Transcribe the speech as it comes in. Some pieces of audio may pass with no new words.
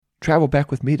Travel back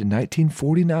with me to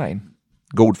 1949.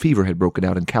 Gold fever had broken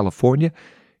out in California,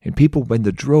 and people in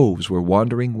the droves were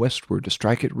wandering westward to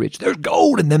strike it rich. There's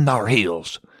gold in them thar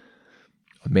hills.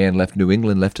 A man left New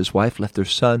England, left his wife, left their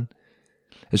son.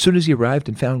 As soon as he arrived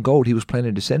and found gold, he was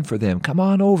planning to send for them. Come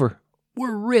on over.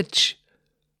 We're rich.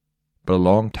 But a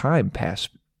long time passed.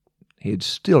 He had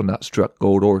still not struck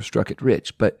gold or struck it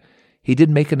rich, but he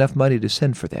didn't make enough money to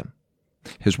send for them.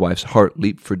 His wife's heart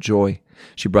leaped for joy.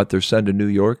 She brought their son to New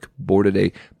York, boarded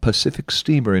a Pacific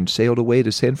steamer, and sailed away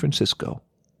to San Francisco.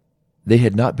 They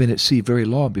had not been at sea very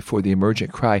long before the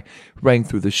emergent cry rang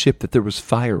through the ship that there was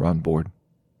fire on board.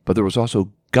 But there was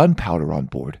also gunpowder on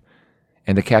board,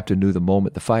 and the captain knew the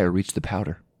moment the fire reached the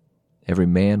powder, every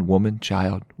man, woman,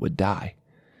 child would die.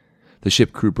 The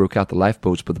ship crew broke out the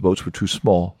lifeboats, but the boats were too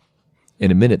small.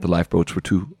 In a minute, the lifeboats were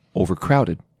too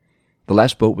overcrowded. The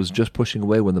last boat was just pushing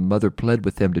away when the mother pled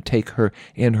with them to take her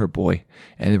and her boy,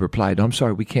 and they replied, "I'm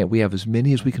sorry, we can't. We have as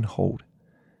many as we can hold."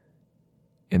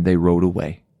 And they rowed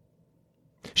away.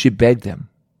 She begged them.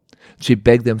 She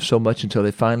begged them so much until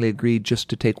they finally agreed just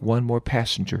to take one more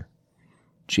passenger.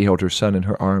 She held her son in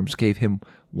her arms, gave him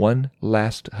one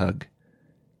last hug,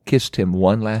 kissed him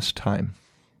one last time,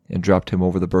 and dropped him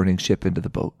over the burning ship into the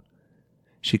boat.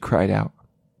 She cried out,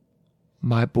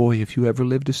 "My boy, if you ever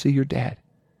live to see your dad,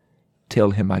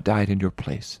 tell him I died in your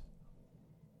place."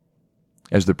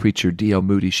 As the preacher D.L.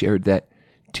 Moody shared that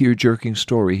tear-jerking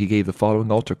story, he gave the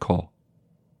following altar call.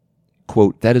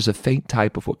 Quote, "That is a faint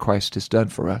type of what Christ has done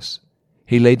for us.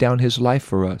 He laid down his life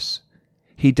for us.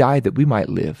 He died that we might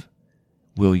live.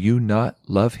 Will you not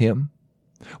love him?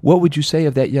 What would you say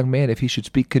of that young man if he should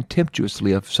speak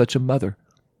contemptuously of such a mother?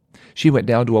 She went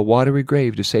down to a watery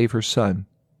grave to save her son.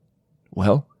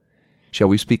 Well, shall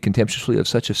we speak contemptuously of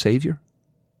such a Savior?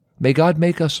 May God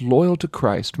make us loyal to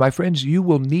Christ. My friends, you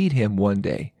will need him one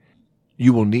day.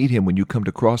 You will need him when you come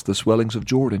to cross the swellings of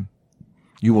Jordan.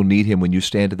 You will need him when you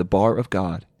stand at the bar of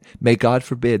God. May God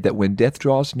forbid that when death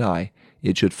draws nigh,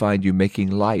 it should find you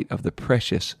making light of the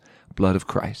precious blood of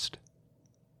Christ."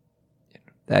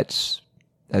 That's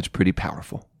pretty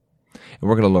powerful. And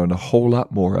we're going to learn a whole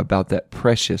lot more about that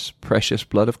precious, precious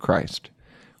blood of Christ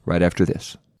right after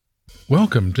this.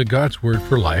 Welcome to God's Word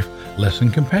for Life Lesson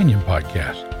Companion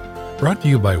Podcast, brought to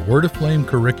you by Word Aflame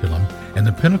Curriculum and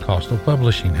the Pentecostal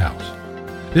Publishing House.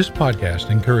 This podcast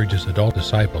encourages adult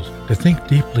disciples to think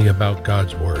deeply about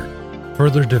God's Word,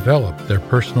 further develop their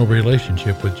personal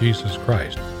relationship with Jesus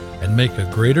Christ, and make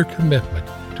a greater commitment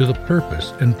to the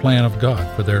purpose and plan of God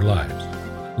for their lives.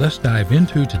 Let's dive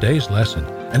into today's lesson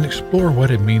and explore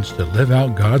what it means to live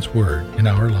out God's Word in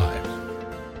our lives.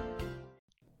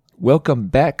 Welcome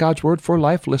back, God's Word for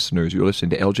Life listeners. You're listening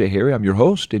to L.J. Harry. I'm your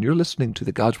host, and you're listening to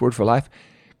the God's Word for Life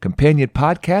Companion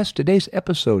Podcast. Today's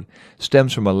episode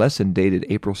stems from a lesson dated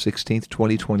April 16th,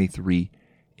 2023,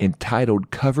 entitled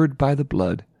Covered by the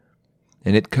Blood,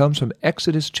 and it comes from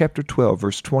Exodus chapter 12,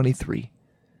 verse 23.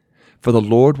 "For the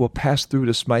Lord will pass through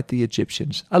to smite the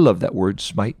Egyptians." I love that word,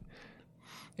 smite.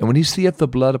 "And when he seeth the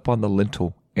blood upon the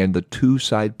lintel and the two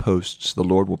side posts, the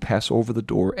Lord will pass over the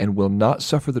door, and will not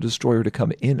suffer the destroyer to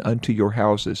come in unto your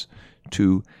houses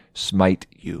to smite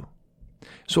you."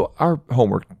 So our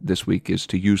homework this week is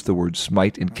to use the word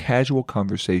smite in casual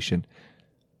conversation.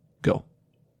 Go.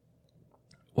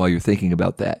 While you're thinking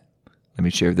about that, let me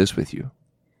share this with you.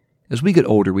 As we get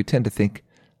older, we tend to think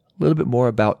a little bit more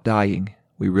about dying.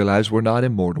 We realize we're not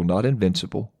immortal, not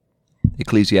invincible.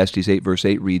 Ecclesiastes 8 verse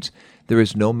 8 reads, "There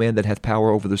is no man that hath power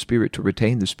over the Spirit to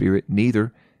retain the Spirit,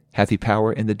 neither hath he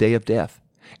power in the day of death,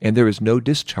 and there is no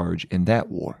discharge in that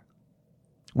war."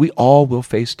 We all will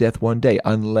face death one day,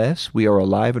 unless we are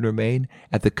alive and remain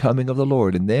at the coming of the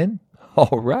Lord, and then,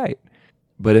 all right.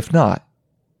 But if not,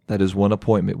 that is one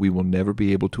appointment we will never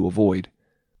be able to avoid.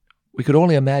 We could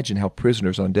only imagine how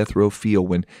prisoners on death row feel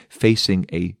when facing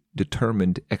a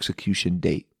determined execution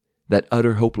date. That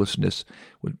utter hopelessness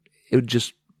would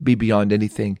just be beyond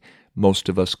anything most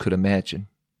of us could imagine.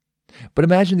 But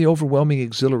imagine the overwhelming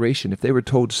exhilaration if they were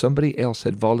told somebody else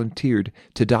had volunteered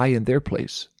to die in their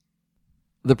place.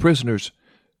 The prisoners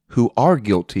who are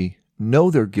guilty know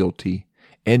they're guilty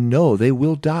and know they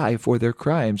will die for their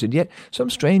crimes, and yet some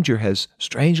stranger has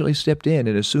strangely stepped in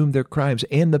and assumed their crimes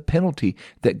and the penalty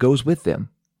that goes with them,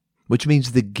 which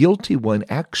means the guilty one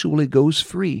actually goes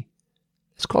free.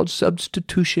 It's called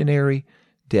substitutionary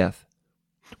death,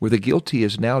 where the guilty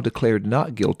is now declared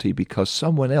not guilty because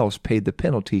someone else paid the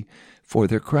penalty for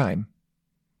their crime.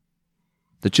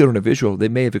 The children of Israel, they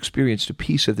may have experienced a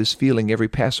piece of this feeling every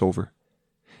Passover.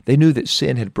 They knew that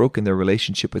sin had broken their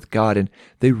relationship with God, and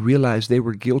they realized they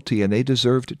were guilty and they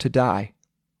deserved to die.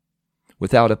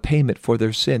 Without a payment for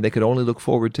their sin, they could only look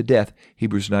forward to death.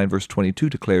 Hebrews 9 verse 22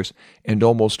 declares, "And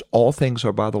almost all things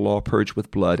are by the law purged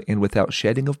with blood, and without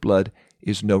shedding of blood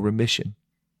is no remission."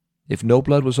 If no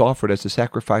blood was offered as a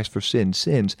sacrifice for sin,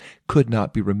 sins could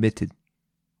not be remitted.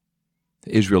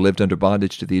 Israel lived under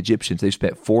bondage to the Egyptians. They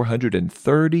spent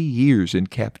 430 years in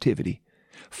captivity,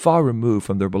 far removed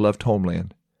from their beloved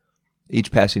homeland.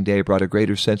 Each passing day brought a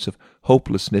greater sense of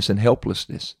hopelessness and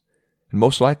helplessness. And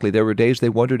most likely there were days they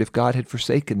wondered if God had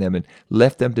forsaken them and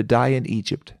left them to die in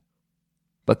Egypt.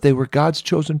 But they were God's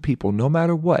chosen people no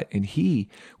matter what, and He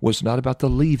was not about to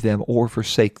leave them or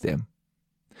forsake them.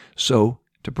 So,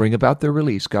 to bring about their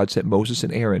release, God sent Moses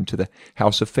and Aaron to the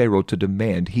house of Pharaoh to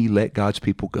demand he let God's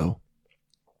people go.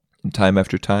 And time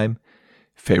after time,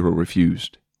 Pharaoh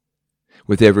refused.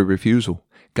 With every refusal,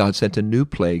 God sent a new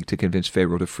plague to convince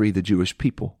Pharaoh to free the Jewish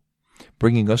people,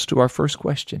 bringing us to our first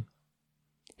question.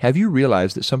 Have you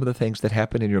realized that some of the things that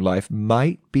happen in your life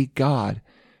might be God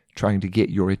trying to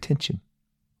get your attention?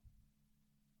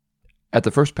 At the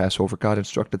first Passover, God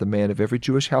instructed the man of every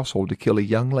Jewish household to kill a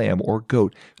young lamb or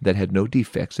goat that had no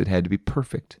defects. It had to be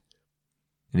perfect.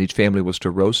 And each family was to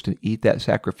roast and eat that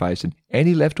sacrifice, and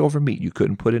any leftover meat you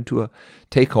couldn't put into a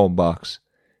take-home box.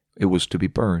 It was to be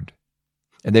burned.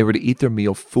 And they were to eat their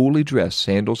meal fully dressed,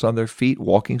 sandals on their feet,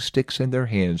 walking sticks in their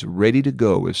hands, ready to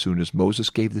go as soon as Moses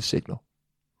gave the signal.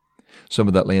 Some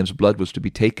of that lamb's blood was to be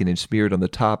taken and smeared on the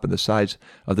top and the sides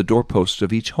of the doorposts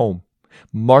of each home.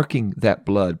 Marking that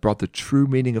blood brought the true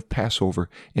meaning of Passover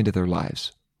into their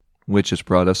lives, which has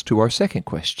brought us to our second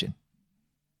question.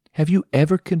 Have you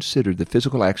ever considered the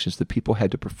physical actions the people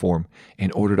had to perform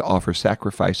in order to offer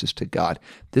sacrifices to God?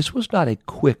 This was not a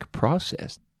quick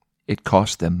process. It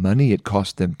cost them money, it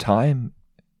cost them time,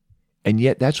 and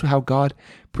yet that's how God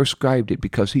prescribed it,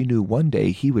 because He knew one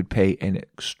day He would pay an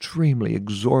extremely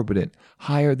exorbitant,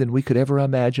 higher than we could ever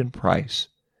imagine price.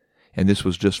 And this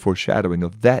was just foreshadowing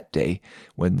of that day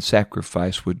when the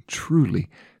sacrifice would truly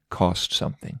cost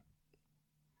something.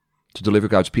 To deliver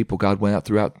God's people, God went out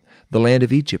throughout the land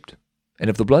of Egypt. And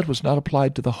if the blood was not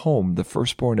applied to the home, the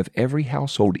firstborn of every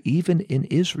household, even in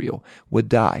Israel, would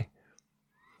die.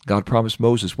 God promised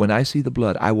Moses, "When I see the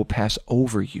blood, I will pass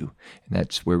over you." And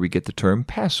that's where we get the term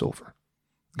Passover.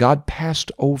 God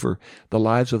passed over the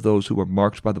lives of those who were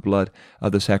marked by the blood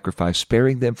of the sacrifice,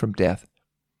 sparing them from death.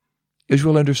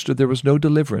 Israel understood there was no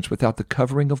deliverance without the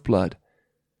covering of blood.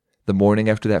 The morning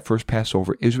after that first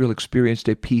Passover, Israel experienced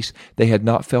a peace they had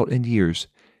not felt in years.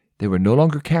 They were no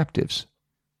longer captives.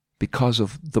 Because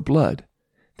of the blood,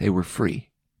 they were free.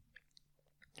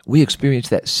 We experience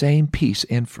that same peace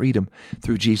and freedom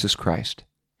through Jesus Christ.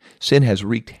 Sin has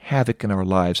wreaked havoc in our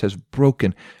lives, has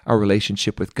broken our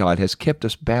relationship with God, has kept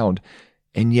us bound,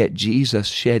 and yet Jesus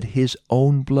shed His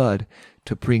own blood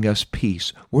to bring us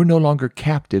peace. We're no longer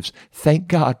captives. Thank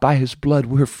God, by His blood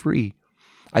we're free.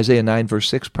 Isaiah 9 verse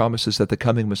 6 promises that the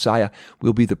coming Messiah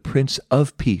will be the Prince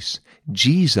of Peace.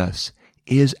 Jesus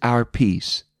is our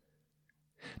peace.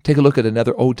 Take a look at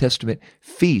another Old Testament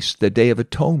feast, the Day of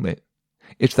Atonement.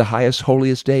 It's the highest,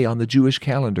 holiest day on the Jewish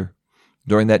calendar.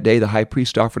 During that day, the high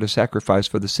priest offered a sacrifice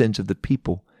for the sins of the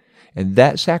people, and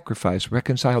that sacrifice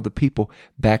reconciled the people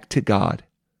back to God.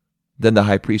 Then the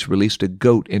high priest released a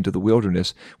goat into the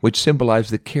wilderness, which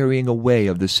symbolized the carrying away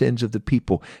of the sins of the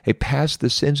people. He passed the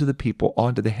sins of the people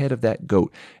onto the head of that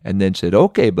goat, and then said,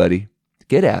 "Okay, buddy,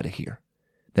 get out of here."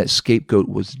 That scapegoat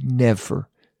was never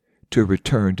to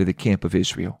return to the camp of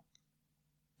Israel.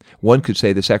 One could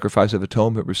say the sacrifice of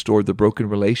atonement restored the broken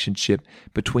relationship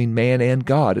between man and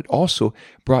God. It also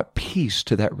brought peace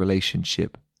to that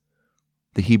relationship.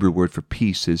 The Hebrew word for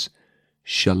peace is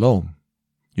shalom.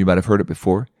 You might have heard it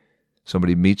before.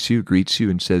 Somebody meets you, greets you,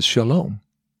 and says shalom.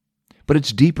 But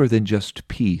it's deeper than just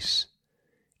peace.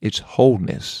 It's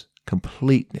wholeness,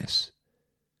 completeness.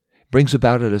 It brings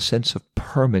about a sense of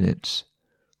permanence.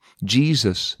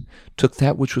 Jesus took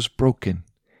that which was broken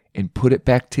and put it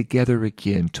back together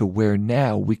again to where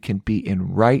now we can be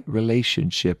in right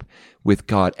relationship with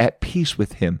God, at peace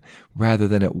with Him, rather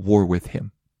than at war with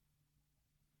Him.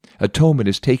 Atonement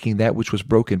is taking that which was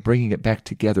broken, bringing it back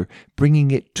together,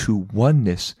 bringing it to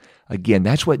oneness again.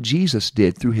 That's what Jesus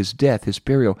did through His death, His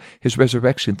burial, His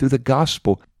resurrection, through the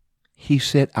gospel. He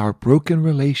set our broken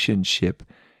relationship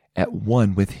at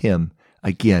one with Him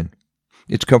again.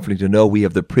 It's comforting to know we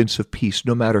have the Prince of Peace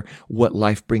no matter what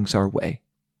life brings our way.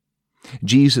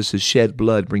 Jesus' shed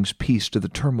blood brings peace to the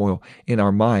turmoil in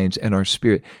our minds and our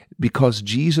spirit because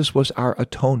Jesus was our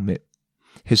atonement.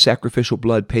 His sacrificial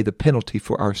blood paid the penalty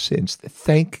for our sins.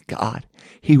 Thank God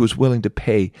He was willing to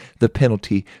pay the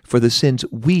penalty for the sins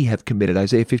we have committed.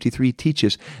 Isaiah 53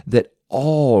 teaches that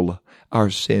all our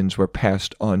sins were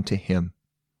passed on to him.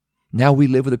 Now we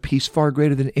live with a peace far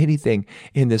greater than anything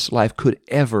in this life could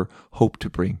ever hope to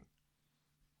bring.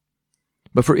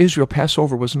 But for Israel,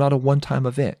 Passover was not a one-time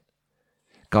event.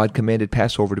 God commanded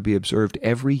Passover to be observed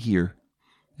every year.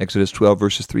 Exodus 12,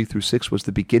 verses 3 through 6 was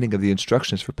the beginning of the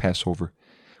instructions for Passover,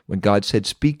 when God said,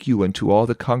 "Speak you unto all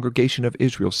the congregation of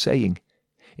Israel, saying,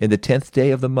 In the 10th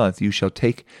day of the month you shall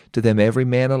take to them every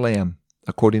man a lamb,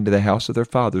 according to the house of their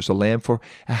fathers, a lamb for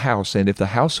a house. And if the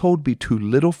household be too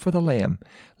little for the lamb,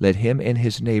 let him and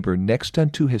his neighbor next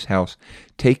unto his house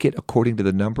take it according to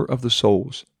the number of the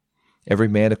souls. Every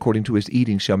man according to his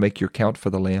eating shall make your count for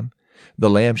the lamb. The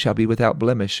lamb shall be without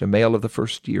blemish, a male of the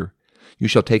first year. You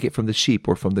shall take it from the sheep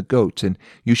or from the goats, and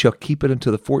you shall keep it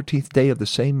until the 14th day of the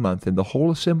same month, and the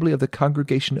whole assembly of the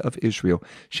congregation of Israel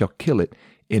shall kill it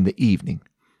in the evening."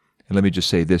 And let me just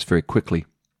say this very quickly.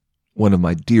 One of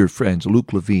my dear friends,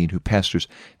 Luke Levine, who pastors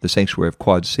the Sanctuary of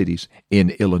Quad Cities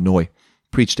in Illinois,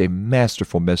 preached a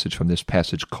masterful message from this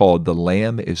passage called "The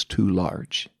Lamb is Too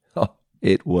Large." Oh,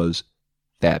 it was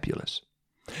fabulous.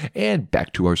 And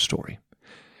back to our story.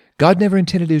 God never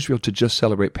intended Israel to just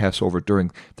celebrate Passover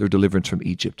during their deliverance from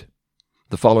Egypt.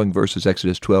 The following verses,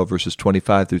 Exodus 12, verses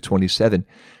 25 through 27,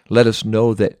 let us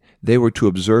know that they were to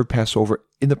observe Passover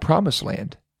in the Promised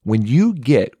Land. When you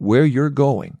get where you're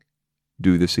going,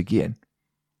 do this again.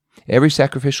 Every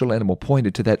sacrificial animal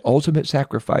pointed to that ultimate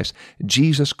sacrifice,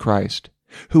 Jesus Christ,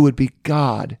 who would be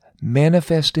God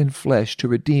manifest in flesh to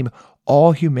redeem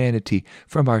all humanity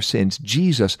from our sins.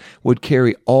 Jesus would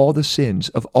carry all the sins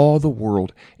of all the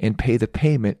world and pay the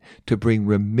payment to bring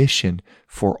remission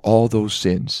for all those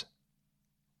sins.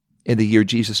 In the year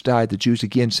Jesus died, the Jews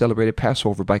again celebrated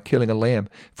Passover by killing a lamb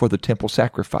for the temple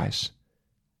sacrifice.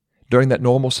 During that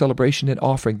normal celebration and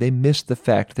offering, they missed the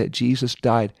fact that Jesus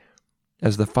died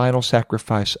as the final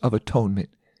sacrifice of atonement.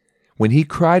 When he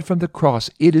cried from the cross,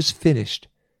 "It is finished,"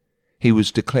 he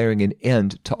was declaring an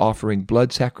end to offering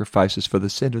blood sacrifices for the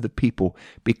sin of the people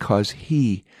because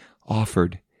he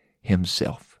offered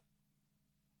himself.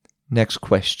 Next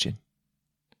question.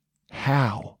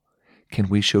 How can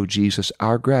we show Jesus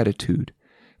our gratitude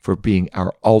for being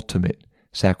our ultimate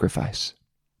sacrifice?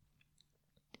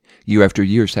 Year after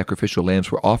year, sacrificial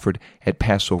lambs were offered at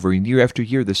Passover, and year after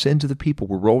year, the sins of the people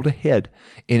were rolled ahead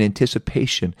in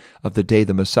anticipation of the day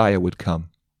the Messiah would come.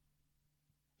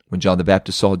 When John the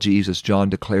Baptist saw Jesus, John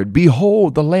declared,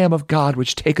 "Behold, the Lamb of God,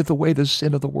 which taketh away the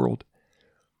sin of the world."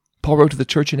 Paul wrote to the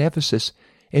church in Ephesus,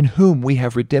 "In whom we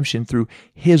have redemption through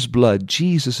his blood,"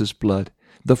 Jesus' blood,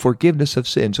 "the forgiveness of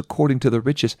sins according to the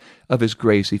riches of his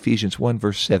grace," Ephesians 1,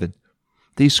 verse 7.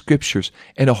 These scriptures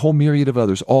and a whole myriad of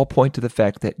others all point to the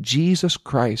fact that Jesus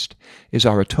Christ is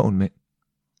our atonement.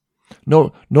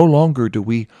 No longer do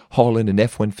we haul in an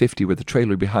F-150 with a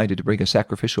trailer behind it to bring a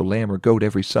sacrificial lamb or goat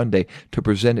every Sunday to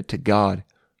present it to God.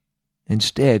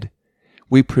 Instead,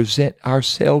 we present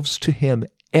ourselves to him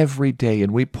every day,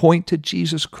 and we point to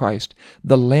Jesus Christ,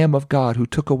 the Lamb of God who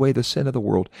took away the sin of the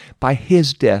world. By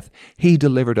his death, he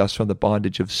delivered us from the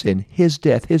bondage of sin. His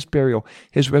death, his burial,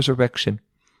 his resurrection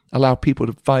allow people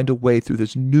to find a way through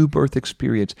this new birth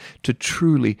experience to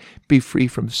truly be free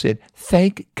from sin.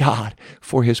 Thank God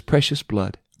for his precious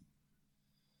blood.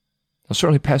 Now,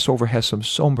 certainly Passover has some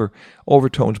somber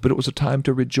overtones, but it was a time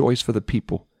to rejoice for the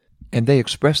people. And they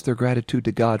expressed their gratitude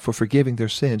to God for forgiving their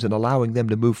sins and allowing them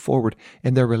to move forward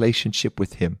in their relationship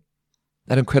with him.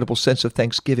 That incredible sense of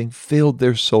thanksgiving filled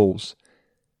their souls.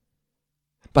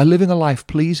 By living a life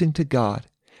pleasing to God,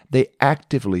 they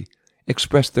actively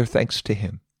expressed their thanks to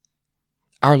him.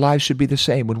 Our lives should be the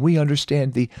same. When we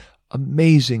understand the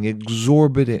amazing,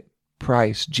 exorbitant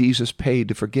price Jesus paid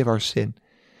to forgive our sin,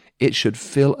 it should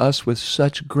fill us with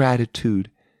such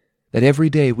gratitude that every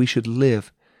day we should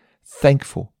live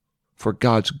thankful for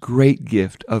God's great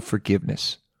gift of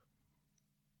forgiveness.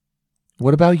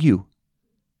 What about you?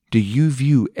 Do you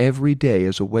view every day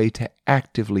as a way to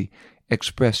actively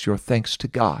express your thanks to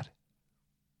God?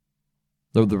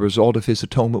 Though the result of his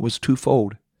atonement was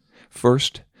twofold.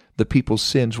 First, the people's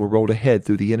sins were rolled ahead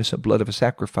through the innocent blood of a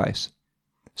sacrifice.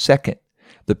 Second,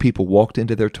 the people walked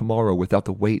into their tomorrow without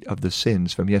the weight of the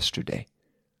sins from yesterday.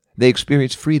 They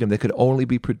experienced freedom that could only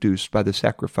be produced by the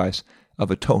sacrifice of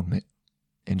atonement.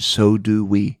 And so do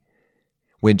we.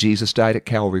 When Jesus died at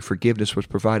Calvary, forgiveness was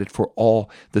provided for all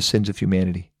the sins of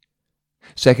humanity.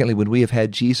 Secondly, when we have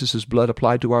had Jesus' blood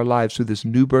applied to our lives through this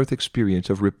new birth experience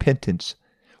of repentance,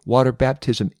 water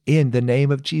baptism in the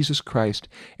name of Jesus Christ,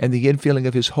 and the infilling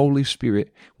of his Holy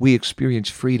Spirit, we experience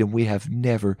freedom we have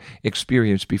never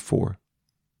experienced before.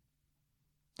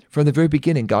 From the very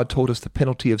beginning, God told us the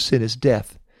penalty of sin is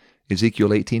death.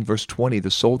 Ezekiel 18, verse 20,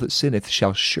 "The soul that sinneth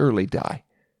shall surely die."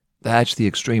 That's the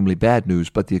extremely bad news,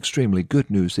 but the extremely good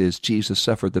news is Jesus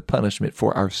suffered the punishment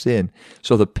for our sin,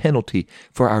 so the penalty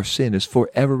for our sin is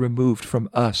forever removed from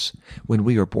us when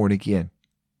we are born again.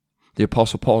 The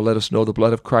Apostle Paul let us know the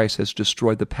blood of Christ has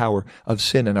destroyed the power of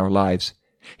sin in our lives.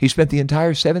 He spent the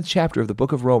entire 7th chapter of the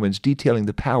book of Romans detailing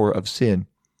the power of sin.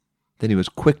 Then he was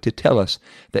quick to tell us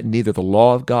that neither the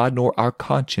law of God nor our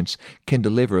conscience can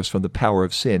deliver us from the power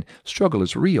of sin. Struggle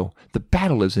is real. The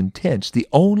battle is intense. The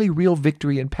only real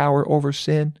victory and power over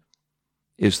sin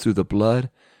is through the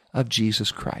blood of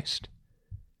Jesus Christ.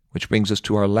 Which brings us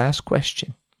to our last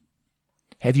question.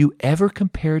 Have you ever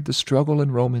compared the struggle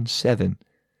in Romans 7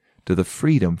 to the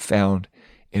freedom found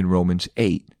in Romans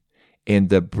 8? In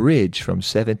the bridge from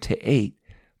 7 to 8,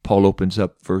 Paul opens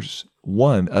up verse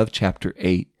 1 of chapter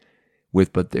 8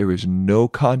 with, "But there is no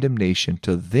condemnation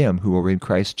to them who are in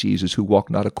Christ Jesus, who walk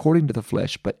not according to the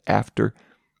flesh, but after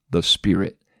the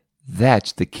Spirit."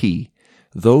 That's the key.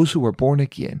 Those who are born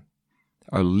again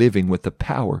are living with the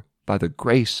power, by the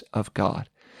grace of God,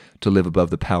 to live above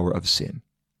the power of sin.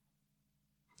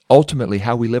 Ultimately,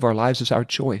 how we live our lives is our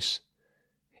choice.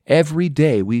 Every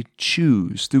day we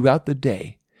choose throughout the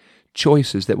day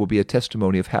choices that will be a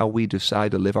testimony of how we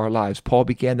decide to live our lives. Paul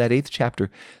began that 8th chapter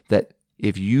that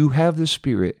if you have the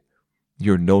Spirit,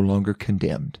 you're no longer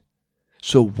condemned.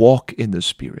 So walk in the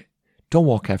Spirit. Don't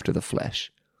walk after the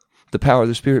flesh. The power of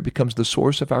the Spirit becomes the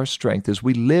source of our strength. As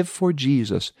we live for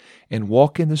Jesus and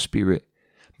walk in the Spirit,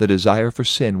 the desire for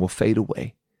sin will fade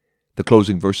away. The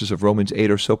closing verses of Romans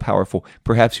 8 are so powerful.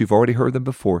 Perhaps you've already heard them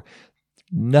before.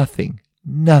 Nothing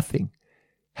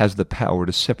has the power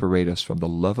to separate us from the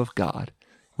love of God,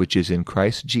 which is in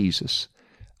Christ Jesus,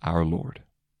 our Lord.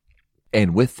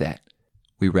 And with that,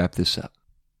 we wrap this up.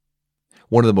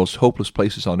 One of the most hopeless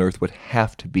places on earth would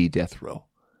have to be death row.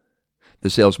 The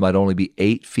cells might only be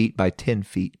 8 feet by 10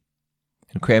 feet.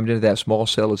 And crammed into that small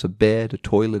cell is a bed, a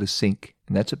toilet, a sink,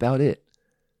 and that's about it.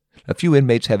 A few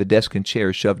inmates have a desk and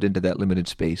chair shoved into that limited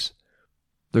space.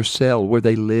 Their cell where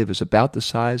they live is about the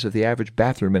size of the average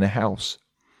bathroom in a house.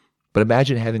 But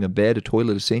imagine having a bed, a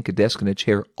toilet, a sink, a desk, and a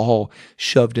chair all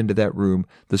shoved into that room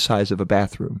the size of a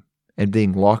bathroom, and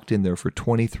being locked in there for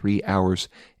 23 hours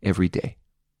every day.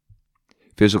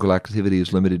 Physical activity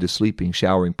is limited to sleeping,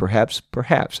 showering, perhaps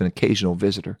an occasional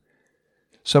visitor.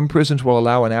 Some prisons will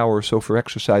allow an hour or so for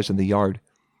exercise in the yard.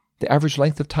 The average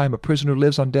length of time a prisoner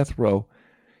lives on death row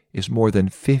is more than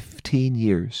 15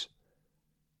 years.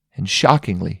 And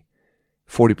shockingly,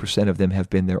 40% of them have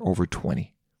been there over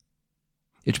 20.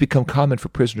 It's become common for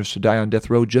prisoners to die on death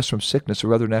row just from sickness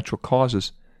or other natural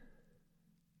causes.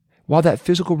 While that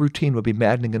physical routine would be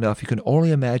maddening enough, you can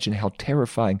only imagine how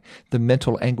terrifying the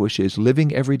mental anguish is,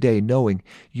 living every day knowing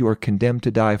you are condemned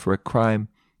to die for a crime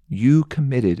you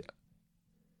committed.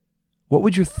 What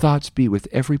would your thoughts be with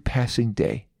every passing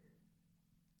day?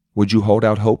 Would you hold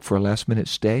out hope for a last-minute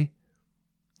stay?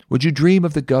 Would you dream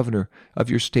of the governor of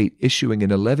your state issuing an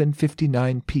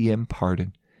 11:59 p.m.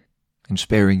 pardon and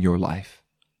sparing your life?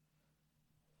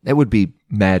 That would be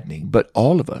maddening, but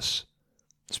all of us,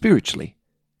 spiritually,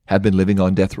 have been living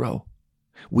on death row.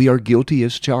 We are guilty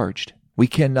as charged. We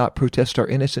cannot protest our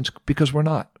innocence because we're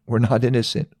not. We're not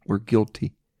innocent. We're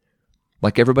guilty.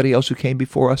 Like everybody else who came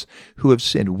before us who have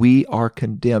sinned, we are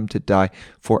condemned to die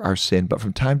for our sin. But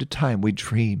from time to time, we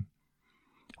dream.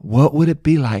 What would it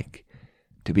be like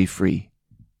to be free?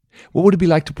 What would it be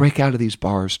like to break out of these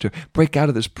bars, to break out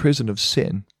of this prison of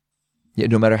sin?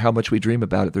 Yet no matter how much we dream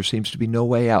about it, there seems to be no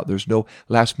way out. There's no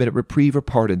last-minute reprieve or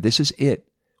pardon. This is it.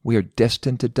 We are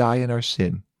destined to die in our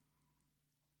sin.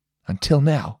 Until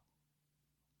now.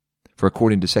 For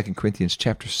according to 2 Corinthians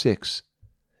chapter 6,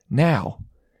 now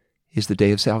is the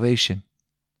day of salvation.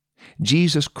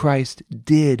 Jesus Christ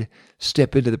did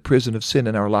step into the prison of sin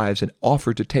in our lives and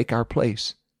offered to take our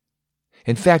place.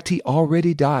 In fact, He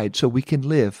already died so we can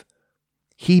live.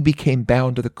 He became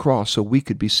bound to the cross so we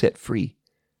could be set free.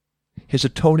 His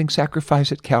atoning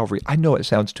sacrifice at Calvary, I know it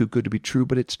sounds too good to be true,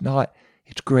 but it's not.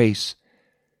 It's grace.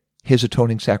 His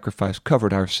atoning sacrifice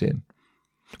covered our sin.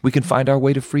 We can find our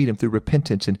way to freedom through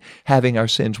repentance and having our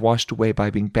sins washed away by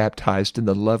being baptized in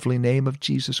the lovely name of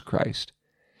Jesus Christ.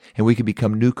 And we can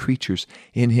become new creatures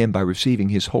in Him by receiving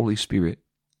His Holy Spirit.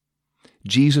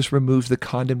 Jesus removes the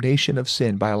condemnation of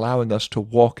sin by allowing us to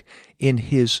walk in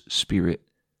His Spirit.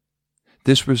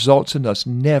 This results in us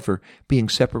never being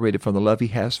separated from the love He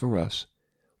has for us.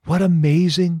 What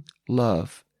amazing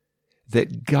love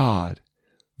that God,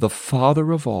 the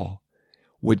Father of all,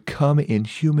 would come in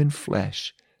human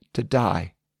flesh to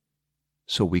die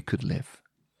so we could live.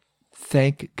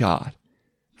 Thank God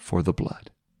for the blood.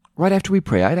 Right after we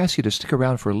pray, I'd ask you to stick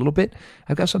around for a little bit.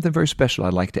 I've got something very special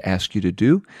I'd like to ask you to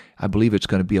do. I believe it's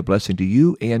going to be a blessing to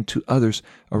you and to others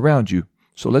around you.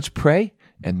 So let's pray,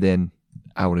 and then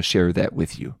I want to share that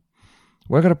with you.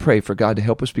 We're going to pray for God to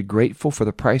help us be grateful for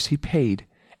the price He paid,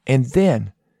 and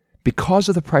then, because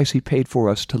of the price He paid for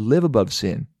us to live above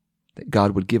sin, that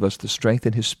God would give us the strength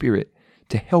in His Spirit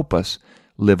to help us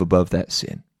live above that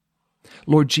sin.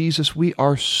 Lord Jesus, we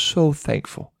are so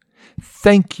thankful.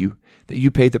 Thank you that you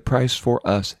paid the price for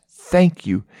us. Thank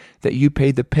you that you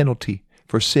paid the penalty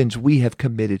for sins we have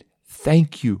committed.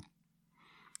 Thank you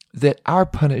that our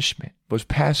punishment was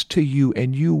passed to you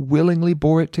and you willingly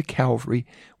bore it to Calvary.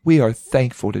 We are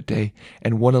thankful today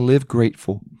and want to live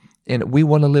grateful, and we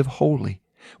want to live holy.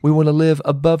 We want to live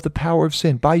above the power of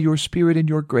sin by your Spirit and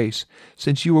your grace.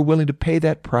 Since you were willing to pay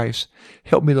that price,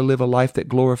 help me to live a life that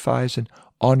glorifies and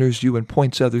honors you and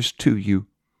points others to you.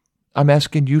 I'm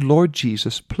asking you, Lord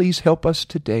Jesus, please help us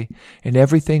today in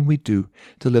everything we do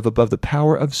to live above the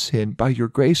power of sin. By your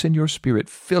grace and your Spirit,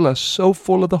 fill us so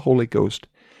full of the Holy Ghost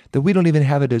that we don't even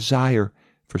have a desire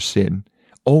for sin,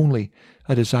 only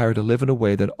a desire to live in a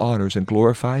way that honors and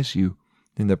glorifies you.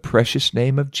 In the precious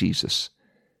name of Jesus,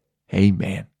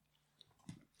 amen.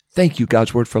 Thank you,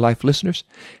 God's Word for Life listeners.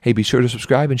 Hey, be sure to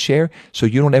subscribe and share so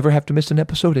you don't ever have to miss an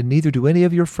episode, and neither do any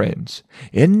of your friends.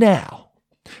 And now,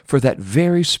 for that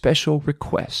very special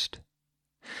request,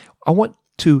 I want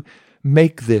to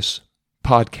make this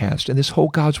podcast and this whole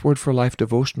God's Word for Life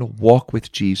devotional walk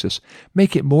with Jesus,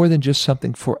 make it more than just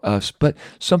something for us, but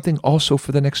something also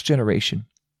for the next generation.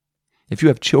 If you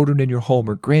have children in your home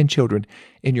or grandchildren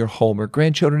in your home or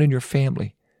grandchildren in your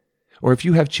family, or if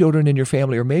you have children in your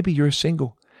family, or maybe you're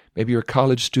single, maybe you're a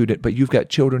college student, but you've got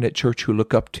children at church who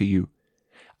look up to you,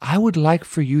 I would like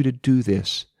for you to do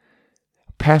this.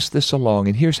 Pass this along,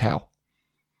 and here's how.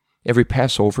 Every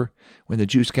Passover, when the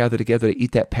Jews gather together to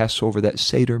eat that Passover, that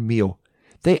Seder meal,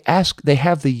 they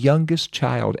have the youngest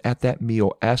child at that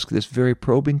meal ask this very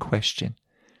probing question: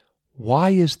 why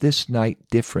is this night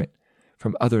different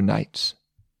from other nights?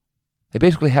 They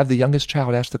basically have the youngest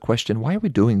child ask the question, why are we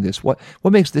doing this? What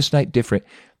makes this night different?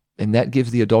 And that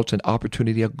gives the adults an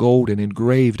opportunity, a golden,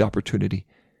 engraved opportunity,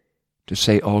 to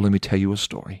say, oh, let me tell you a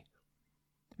story.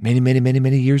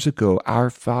 Many years ago, our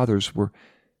fathers were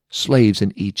slaves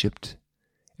in Egypt.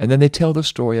 And then they tell the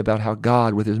story about how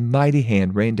God, with His mighty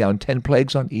hand, rained down 10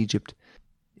 plagues on Egypt.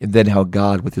 And then how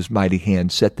God, with His mighty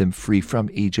hand, set them free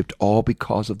from Egypt, all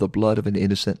because of the blood of an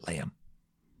innocent lamb.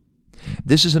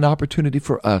 This is an opportunity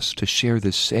for us to share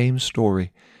this same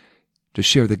story, to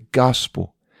share the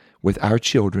gospel with our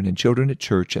children and children at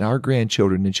church and our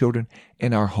grandchildren and children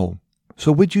in our home.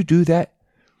 So would you do that?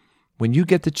 When you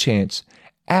get the chance,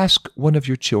 ask one of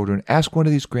your children, ask one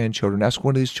of these grandchildren, ask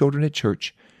one of these children at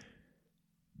church,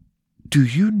 do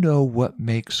you know what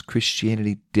makes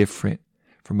Christianity different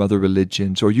from other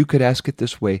religions? Or you could ask it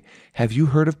this way, have you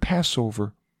heard of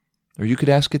Passover? Or you could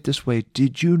ask it this way,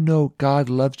 did you know God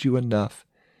loved you enough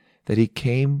that He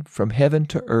came from heaven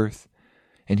to earth,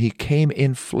 and He came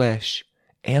in flesh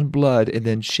and blood, and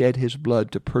then shed His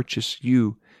blood to purchase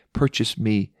you, purchase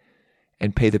me,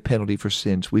 and pay the penalty for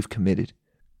sins we've committed?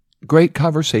 Great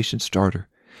conversation starter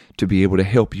to be able to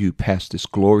help you pass this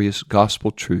glorious gospel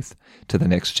truth to the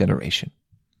next generation.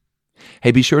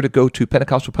 Hey, be sure to go to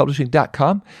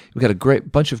PentecostalPublishing.com. We've got a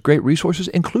bunch of great resources,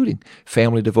 including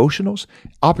family devotionals,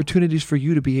 opportunities for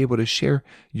you to be able to share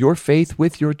your faith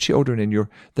with your children and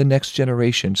the next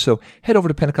generation. So head over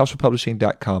to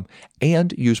PentecostalPublishing.com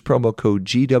and use promo code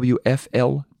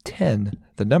GWFL10,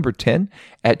 the number 10,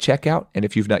 at checkout. And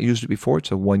if you've not used it before,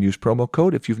 it's a one-use promo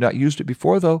code. If you've not used it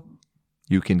before, though,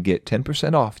 you can get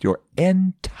 10% off your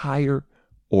entire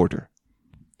order.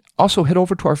 Also, head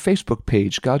over to our Facebook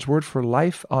page, God's Word for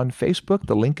Life on Facebook.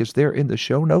 The link is there in the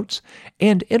show notes.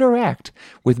 And interact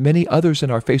with many others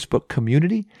in our Facebook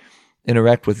community.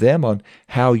 Interact with them on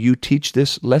how you teach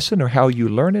this lesson, or how you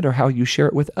learn it, or how you share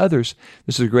it with others.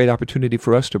 This is a great opportunity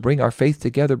for us to bring our faith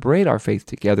together, braid our faith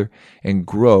together, and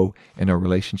grow in our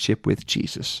relationship with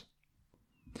Jesus.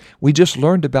 We just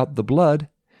learned about the blood.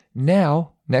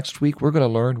 Now, next week, we're going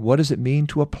to learn what does it mean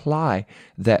to apply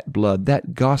that blood,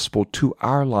 that gospel, to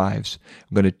our lives.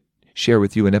 I'm going to share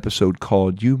with you an episode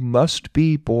called You Must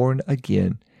Be Born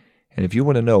Again. And if you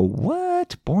want to know,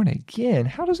 what? Born again?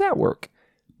 How does that work?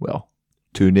 Well,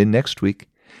 tune in next week.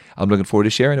 I'm looking forward to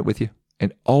sharing it with you,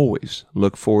 and always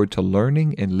look forward to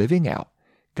learning and living out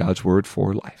God's Word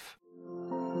for Life.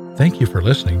 Thank you for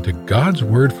listening to God's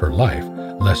Word for Life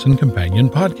Lesson Companion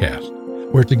Podcast,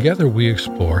 where together we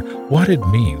explore what it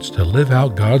means to live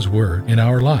out God's Word in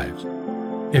our lives.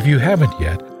 If you haven't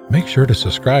yet, make sure to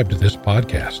subscribe to this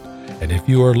podcast And if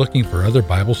you are looking for other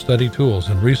Bible study tools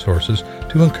and resources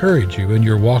to encourage you in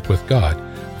your walk with God,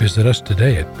 visit us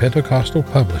today at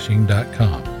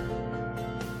PentecostalPublishing.com.